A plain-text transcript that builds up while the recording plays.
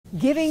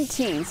Giving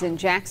teens in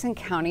Jackson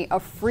County a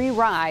free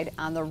ride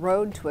on the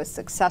road to a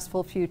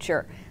successful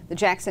future. The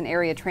Jackson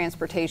Area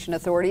Transportation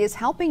Authority is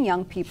helping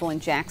young people in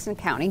Jackson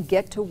County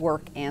get to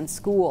work and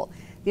school.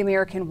 The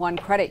American One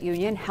Credit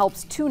Union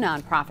helps two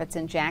nonprofits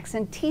in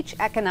Jackson teach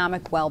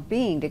economic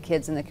well-being to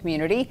kids in the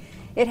community.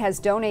 It has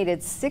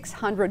donated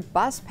 600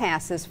 bus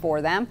passes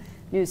for them.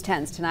 News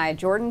 10's Tanaya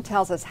Jordan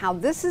tells us how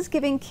this is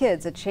giving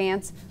kids a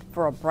chance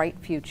for a bright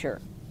future.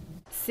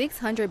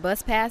 600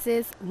 bus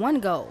passes, one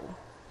goal: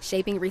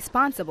 shaping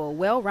responsible,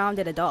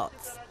 well-rounded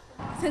adults.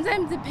 Since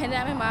I'm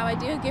dependent on my mom, I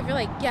do give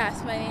her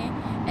gas money,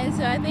 and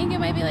so I think it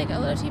might be a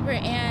little cheaper,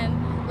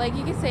 and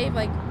you can save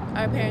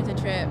our parents a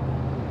trip.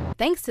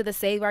 Thanks to the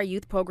Save Our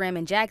Youth program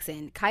in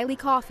Jackson, Kylie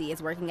Coffey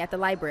is working at the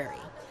library,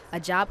 a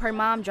job her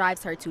mom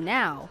drives her to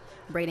now.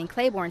 Braden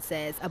Claiborne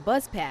says a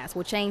bus pass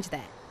will change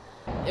that.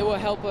 It will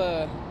help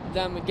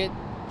them get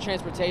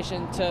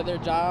transportation to their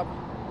job,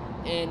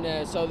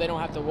 and so they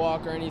don't have to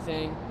walk or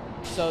anything,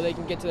 so they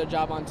can get to their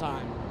job on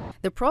time.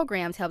 The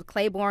programs helped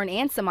Claiborne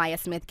and Samaya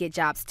Smith get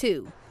jobs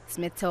too.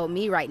 Smith told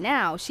me right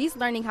now she's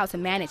learning how to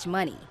manage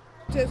money.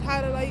 Just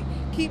how to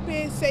keep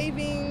in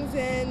savings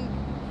and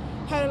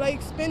how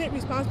to spend it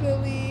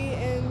responsibly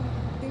and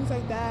things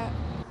like that.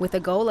 With the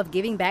goal of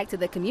giving back to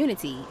the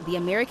community, the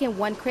American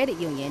One Credit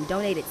Union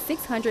donated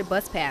 600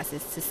 bus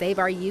passes to Save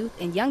Our Youth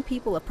and young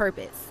people of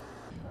purpose.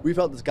 We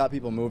felt this got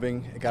people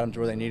moving. It got them to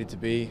where they needed to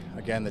be.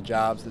 Again, the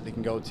jobs that they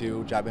can go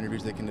to, job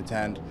interviews they can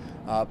attend,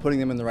 putting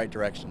them in the right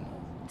direction.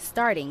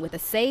 Starting with a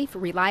safe,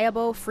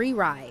 reliable, free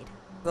ride.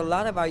 A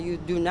lot of our youth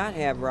do not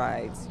have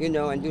rides, and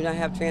do not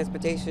have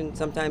transportation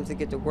sometimes to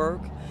get to work,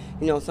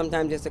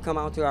 sometimes just to come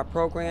out to our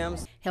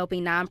programs.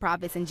 Helping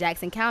nonprofits in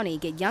Jackson County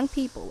get young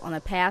people on a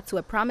path to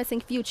a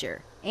promising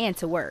future and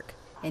to work.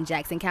 In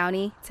Jackson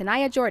County,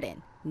 Tanaya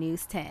Jordan,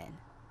 News 10.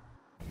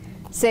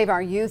 Save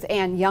Our Youth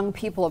and Young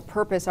People of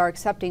Purpose are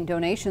accepting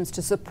donations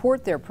to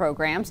support their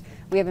programs.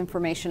 We have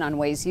information on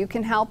ways you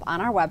can help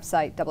on our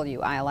website,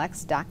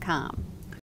 WILX.com.